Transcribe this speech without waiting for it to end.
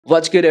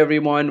What's good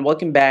everyone,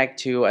 welcome back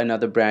to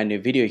another brand new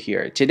video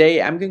here.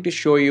 Today I'm going to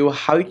show you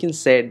how you can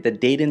set the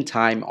date and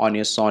time on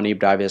your Sony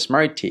Bravia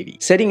Smart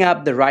TV. Setting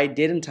up the right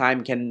date and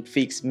time can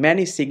fix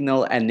many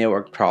signal and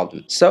network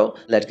problems. So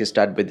let's get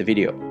started with the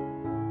video.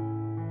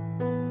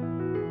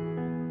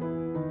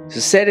 So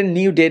set a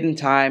new date and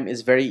time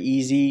is very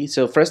easy.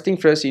 So first thing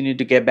first, you need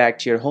to get back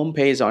to your home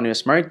page on your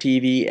smart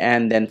TV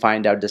and then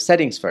find out the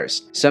settings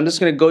first. So I'm just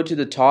going to go to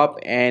the top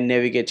and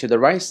navigate to the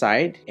right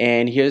side,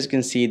 and here you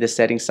can see the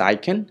settings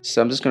icon.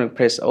 So I'm just going to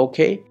press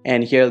OK,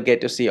 and here you'll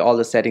get to see all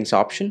the settings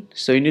option.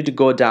 So you need to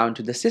go down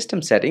to the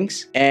system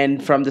settings,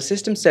 and from the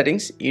system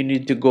settings you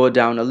need to go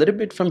down a little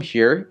bit from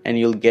here and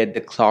you'll get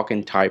the clock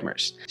and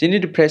timers. So you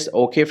need to press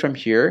OK from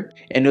here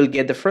and you'll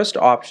get the first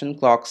option,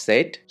 clock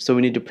set. So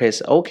we need to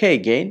press OK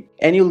again,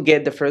 and you'll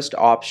get the first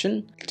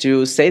option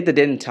to set the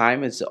date and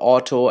time. It's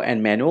auto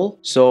and manual.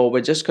 So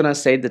we're just gonna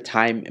set the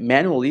time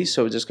manually.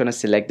 So we're just gonna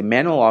select the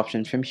manual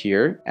option from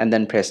here and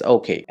then press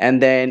OK,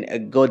 and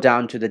then go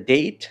down to the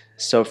date.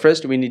 So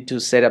first we need to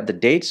set up the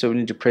date, so we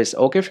need to press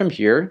OK from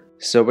here.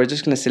 So we're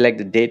just going to select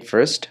the date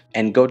first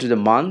and go to the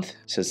month.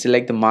 So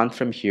select the month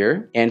from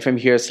here, and from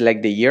here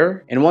select the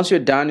year, and once you're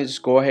done, you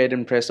just go ahead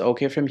and press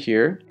OK from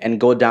here and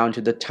go down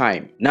to the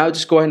time. Now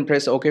just go ahead and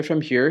press OK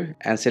from here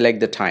and select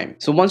the time.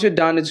 So once you're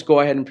done, just go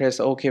ahead and press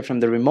OK from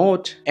the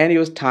remote, and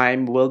your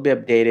time will be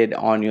updated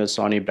on your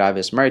Sony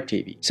Bravia Smart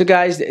TV. So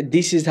guys,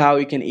 this is how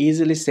you can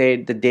easily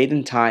set the date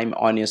and time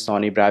on your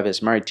Sony Bravia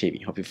Smart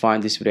TV. Hope you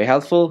find this video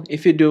helpful.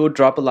 If you do,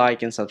 drop a like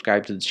and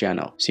subscribe to the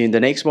channel. See you in the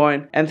next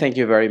one, and thank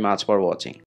you very much for watching.